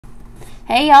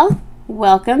Hey y'all,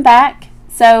 welcome back.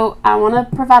 So I want to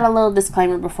provide a little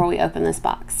disclaimer before we open this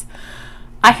box.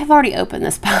 I have already opened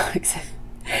this box.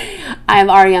 I have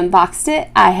already unboxed it.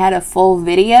 I had a full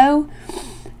video.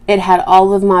 It had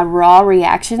all of my raw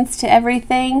reactions to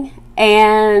everything,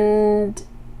 and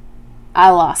I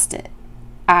lost it.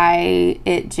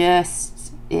 It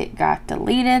got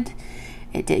deleted.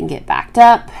 It didn't get backed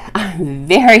up. I'm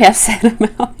very upset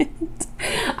about it.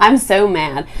 I'm so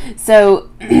mad.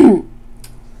 So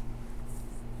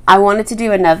I wanted to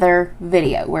do another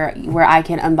video where I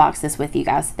can unbox this with you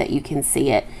guys so that you can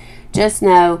see it. Just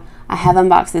know I have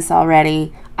unboxed this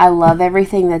already. I love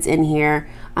everything that's in here.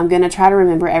 I'm going to try to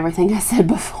remember everything I said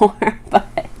before, but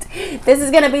this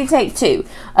is going to be take 2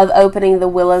 of opening the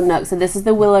Willow Nook. So this is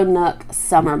the Willow Nook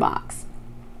Summer Box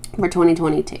for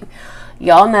 2022.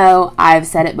 Y'all know I've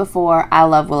said it before. I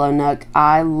love Willow Nook.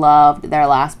 I loved their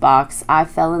last box. I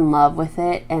fell in love with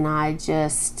it, and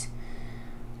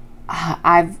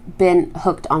I've been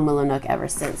hooked on Willow Nook ever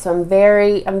since. So I'm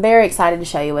very excited to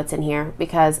show you what's in here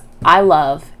because I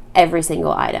love every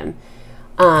single item.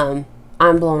 I'm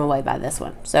blown away by this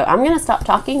one. So I'm going to stop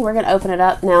talking. We're going to open it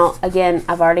up. Now, again,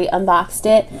 I've already unboxed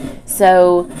it.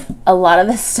 So a lot of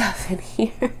the stuff in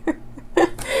here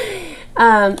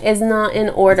is not in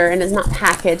order and is not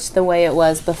packaged the way it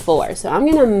was before. So I'm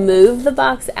going to move the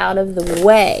box out of the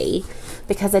way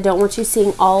because I don't want you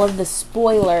seeing all of the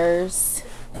spoilers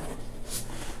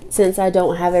since I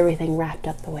don't have everything wrapped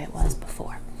up the way it was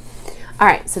before. All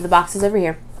right, so the box is over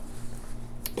here.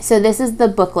 So this is the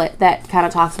booklet that kind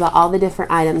of talks about all the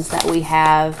different items that we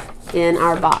have in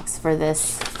our box for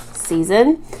this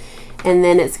season. And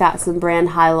then it's got some brand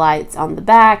highlights on the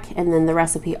back and then the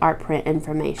recipe art print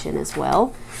information as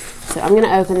well. So I'm going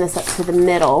to open this up to the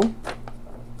middle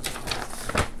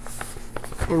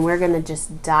and we're going to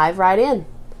just dive right in.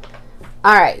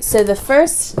 All right, so the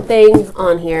first thing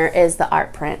on here is the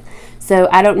art print. So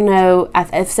I don't know,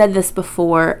 I've said this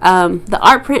before, the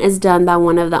art print is done by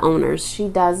one of the owners. She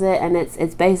does it, and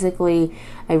it's basically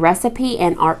a recipe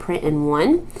and art print in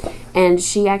one, and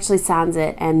she actually signs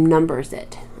it and numbers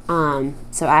it.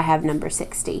 So I have number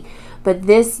 60. But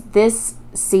this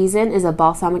season is a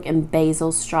balsamic and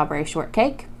basil strawberry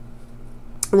shortcake.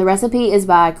 And the recipe is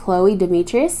by Chloe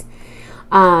Demetrius.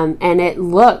 And it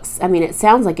looks, I mean, it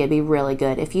sounds like it'd be really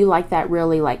good. If you like that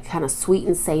really like kind of sweet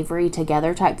and savory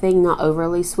together type thing, not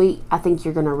overly sweet, I think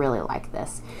you're going to really like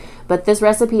this. But this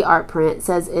recipe art print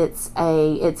says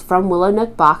it's from Willow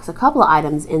Nook Box. A couple of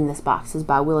items in this box is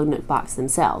by Willow Nook Box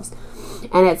themselves.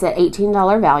 And it's at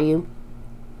 $18 value.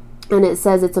 And it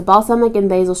says it's a balsamic and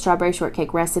basil strawberry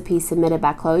shortcake recipe submitted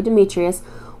by Chloe Demetrius,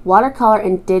 watercolor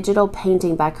and digital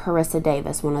painting by Carissa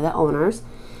Davis, one of the owners.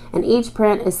 And each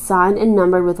print is signed and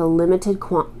numbered with a limited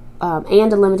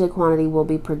quantity will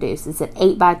be produced. It's at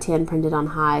 8 by 10 printed on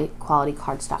high quality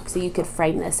cardstock. So you could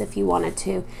frame this if you wanted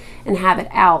to and have it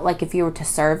out. Like if you were to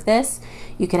serve this,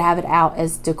 you could have it out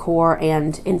as decor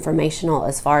and informational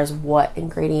as far as what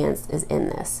ingredients is in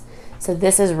this. So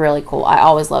this is really cool. I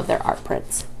always love their art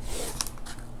prints.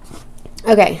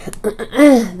 Okay,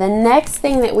 the next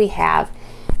thing that we have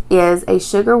is a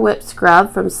sugar whip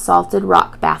scrub from Salted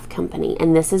Rock Bath Company,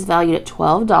 and this is valued at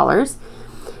 $12.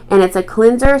 And it's a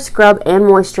cleanser, scrub, and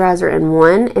moisturizer in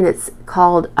one, and it's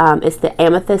called it's the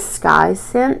Amethyst Sky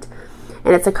scent,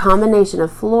 and it's a combination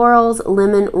of florals,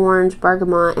 lemon, orange,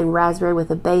 bergamot, and raspberry with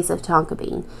a base of tonka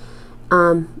bean,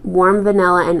 warm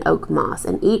vanilla, and oak moss.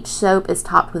 And each soap is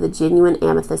topped with a genuine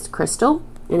amethyst crystal,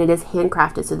 and it is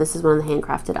handcrafted. So this is one of the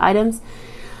handcrafted items.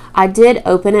 I did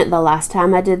open it the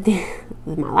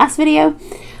lmy last video.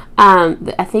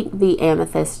 I think the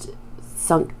amethyst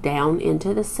sunk down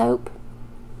into the soap,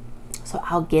 so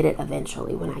I'll get it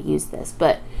eventually when I use this.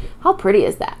 But how pretty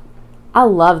is that? I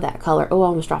love that color. Oh, I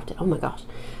almost dropped it. Oh my gosh.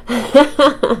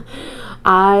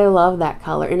 I love that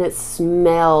color, and it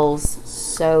smells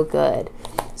so good.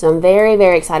 So I'm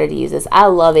very excited to use this. I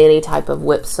love any type of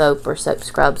whip soap or soap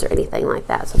scrubs or anything like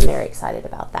that, so I'm very excited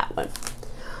about that one.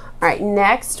 All right,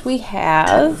 next we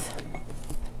have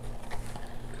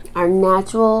our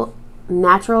natural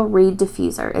reed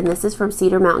diffuser, and this is from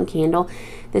Cedar Mountain Candle.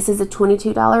 This is a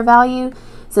 $22 value.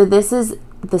 So this is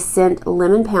the scent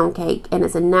Lemon Pound Cake, and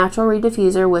it's a natural reed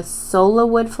diffuser with Sola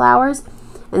wood flowers,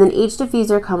 and then each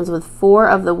diffuser comes with 4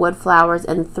 of the wood flowers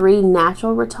and 3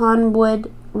 natural rattan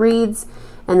wood reeds,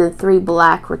 and then 3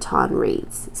 black rattan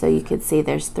reeds. So you can see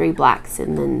there's 3 blacks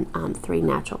and then 3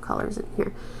 natural colors in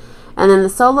here. And then the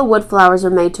Sola wood flowers are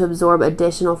made to absorb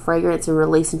additional fragrance and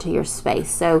release into your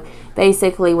space. So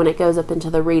basically when it goes up into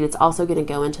the reed, it's also going to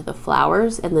go into the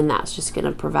flowers, and then that's just going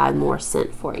to provide more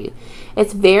scent for you.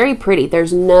 It's very pretty.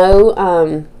 There's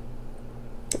no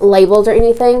labels or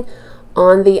anything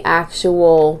on the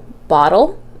actual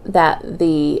bottle that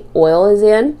the oil is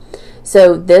in.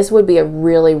 So this would be a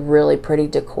really, really pretty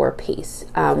decor piece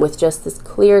with just this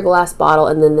clear glass bottle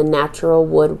and then the natural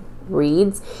wood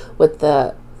reeds with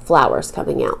the flowers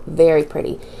coming out. Very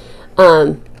pretty.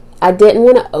 I didn't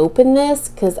want to open this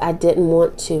because I didn't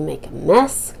want to make a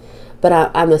mess, but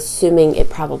I'm assuming it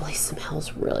probably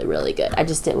smells really, really good. I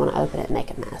just didn't want to open it and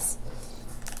make a mess.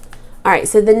 All right,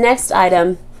 so the next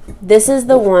item, this is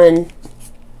the one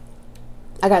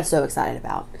I got so excited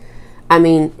about. I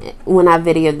mean, when I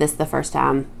videoed this the first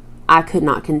time, I could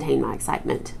not contain my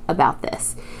excitement about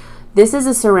this. This is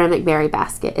a ceramic berry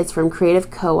basket. It's from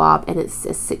Creative Co-op, and it's a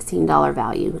 $16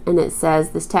 value. And it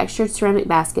says, this textured ceramic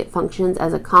basket functions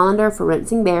as a colander for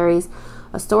rinsing berries,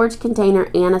 a storage container,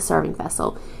 and a serving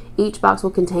vessel. Each box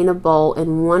will contain a bowl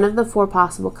in one of the 4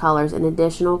 possible colors and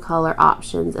additional color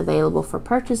options available for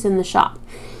purchase in the shop.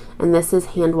 And this is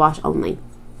hand wash only.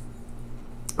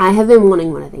 I have been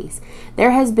wanting one of these.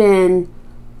 There has been,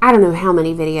 I don't know how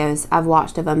many videos I've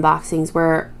watched of unboxings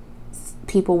where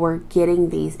people were getting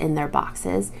these in their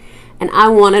boxes, and I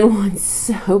wanted one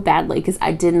so badly because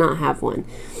I did not have one.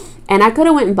 And I could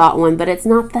have went and bought one, but it's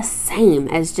not the same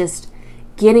as just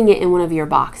getting it in one of your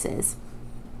boxes.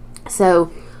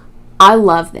 So I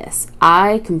love this.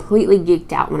 I completely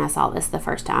geeked out when I saw this the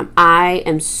first time. I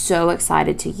am so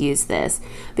excited to use this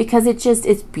because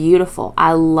it's beautiful.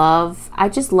 I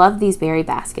just love these berry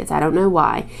baskets. I don't know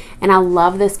why. And I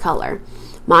love this color.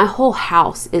 My whole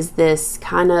house is this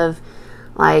kind of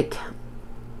like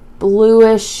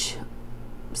bluish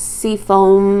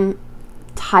seafoam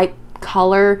type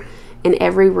color in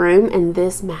every room, and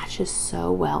this matches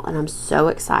so well, and I'm so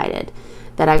excited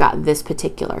that I got this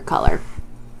particular color.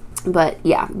 But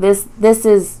yeah, this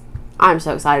is, I'm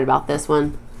so excited about this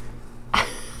one.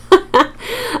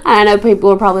 I know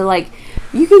people are probably like,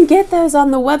 you can get those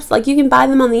on the website, like you can buy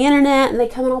them on the internet and they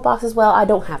come in all boxes. Well, I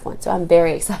don't have one, so I'm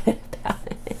very excited about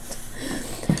it.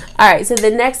 All right, so the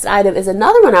next item is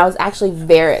another one I was actually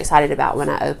very excited about when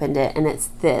I opened it, and it's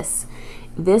this.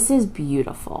 This is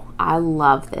beautiful. I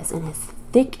love this, and it's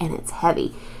thick and it's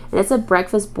heavy. And it's a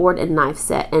breakfast board and knife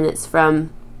set, and it's from,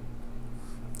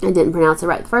 I didn't pronounce it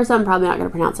right the first time, I'm probably not going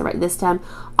to pronounce it right this time,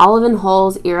 Olive &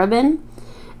 Holes Irabin.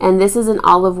 And this is an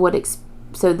olive wood,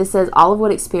 so this says Olive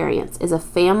Wood Experience is a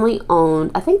family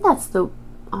owned, I think that's the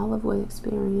Olive Wood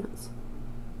Experience.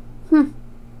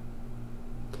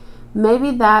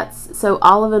 Maybe that's, so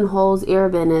Olive & Holes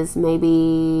Irabin is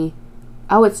maybe,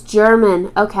 oh, it's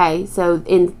German. Okay, so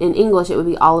in English it would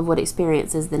be Olive Wood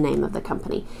Experience is the name of the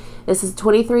company. This is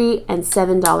 $23 and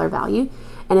 $7 value.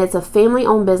 And it's a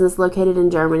family-owned business located in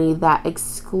Germany that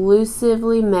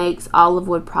exclusively makes olive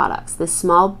wood products. This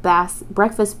small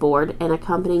breakfast board and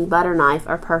accompanying butter knife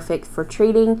are perfect for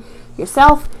treating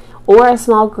yourself or a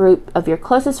small group of your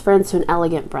closest friends to an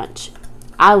elegant brunch.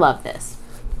 I love this.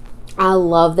 I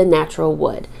love the natural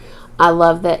wood. I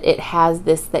love that it has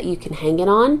this that you can hang it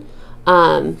on.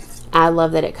 I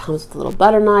love that it comes with a little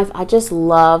butter knife. I just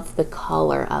love the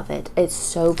color of it. It's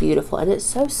so beautiful, and it's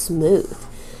so smooth.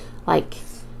 Like,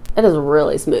 it is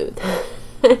really smooth.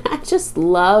 I just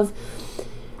love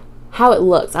how it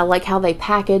looks. I like how they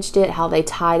packaged it, how they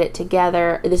tied it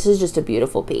together. This is just a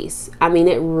beautiful piece. I mean,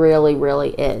 it really,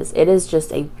 really is. It is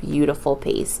just a beautiful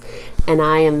piece. And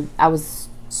I was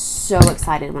so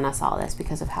excited when I saw this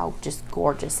because of how just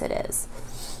gorgeous it is.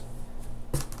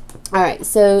 All right,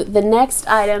 so the next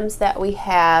items that we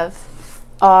have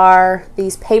are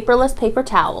these paperless paper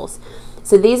towels.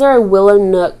 So these are a Willow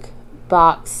Nook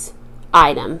Box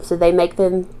item. So they make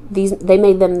them, they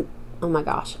made them, oh my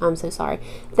gosh, I'm so sorry.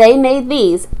 They made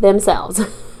these themselves. And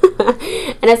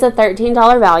it's a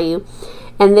 $13 value.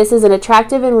 And this is an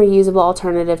attractive and reusable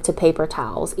alternative to paper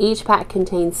towels. Each pack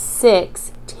contains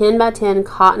 6 10 by 10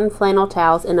 cotton flannel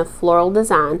towels in a floral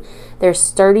design. They're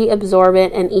sturdy,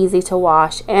 absorbent, and easy to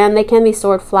wash, and they can be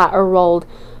stored flat or rolled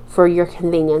for your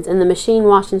convenience. And the machine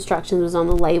wash instructions was on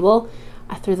the label.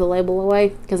 I threw the label away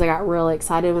because I got really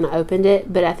excited when I opened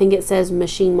it, but I think it says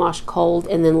machine wash cold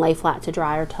and then lay flat to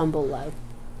dry or tumble low.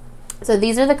 So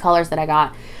these are the colors that I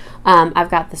got. I've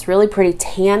got this really pretty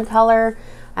tan color.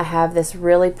 I have this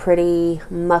really pretty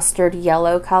mustard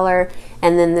yellow color,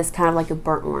 and then this kind of like a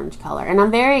burnt orange color. And I'm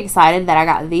very excited that I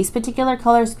got these particular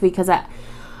colors because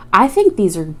I think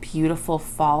these are beautiful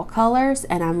fall colors,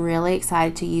 and I'm really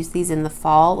excited to use these in the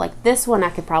fall. Like this one I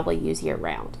could probably use year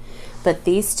round, but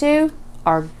these two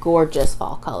are gorgeous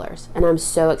fall colors, and I'm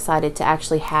so excited to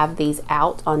actually have these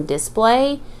out on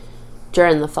display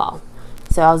during the fall.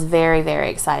 So I was very, very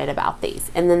excited about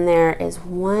these. And then there is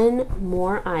one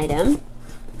more item.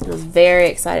 I was very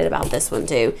excited about this one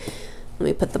too. Let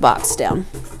me put the box down.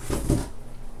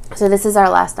 So this is our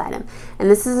last item, and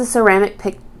this is a ceramic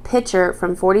pitcher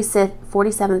from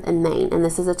 47th and Main, and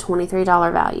this is a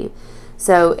 $23 value.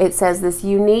 So it says this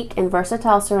unique and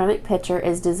versatile ceramic pitcher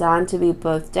is designed to be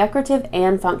both decorative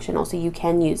and functional, so you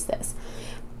can use this.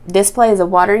 Display as a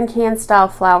watering can style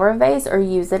flower vase or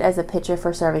use it as a pitcher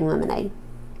for serving lemonade.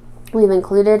 We've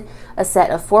included a set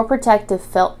of 4 protective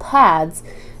felt pads,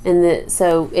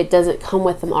 so it doesn't come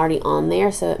with them already on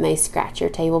there, so it may scratch your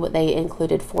table, but they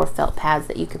included 4 felt pads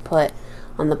that you could put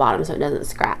on the bottom so it doesn't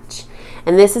scratch.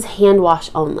 And this is hand wash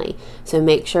only, so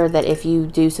make sure that if you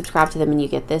do subscribe to them and you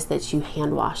get this, that you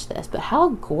hand wash this. But how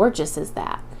gorgeous is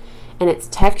that? And it's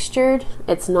textured,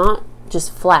 it's not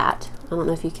just flat. I don't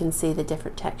know if you can see the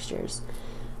different textures.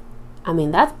 I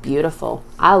mean, that's beautiful.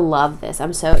 I love this.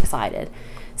 I'm so excited.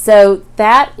 So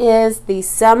that is the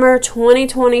summer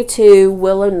 2022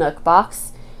 Willow Nook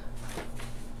box.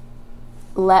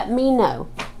 Let me know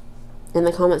in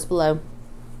the comments below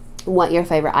what your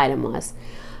favorite item was.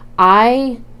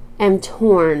 I am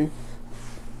torn.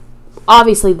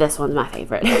 Obviously this one's my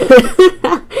favorite.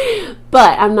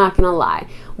 But I'm not gonna lie.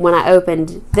 When I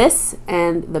opened this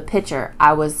and the pitcher,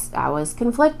 I was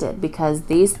conflicted because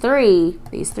these three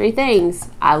things,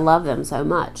 I love them so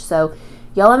much. So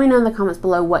y'all let me know in the comments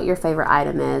below what your favorite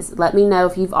item is. Let me know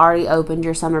if you've already opened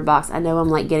your summer box. I know I'm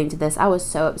like getting to this. I was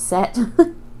so upset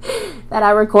that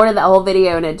I recorded the whole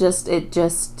video and it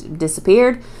just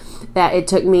disappeared. That it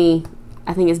took me,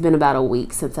 I think it's been about a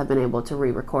week since I've been able to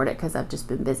re-record it because I've just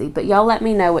been busy. But y'all let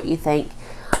me know what you think.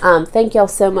 Thank y'all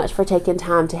so much for taking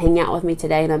time to hang out with me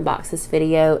today and unbox this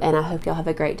video. And I hope y'all have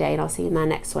a great day, and I'll see you in my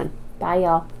next one. Bye,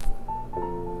 y'all.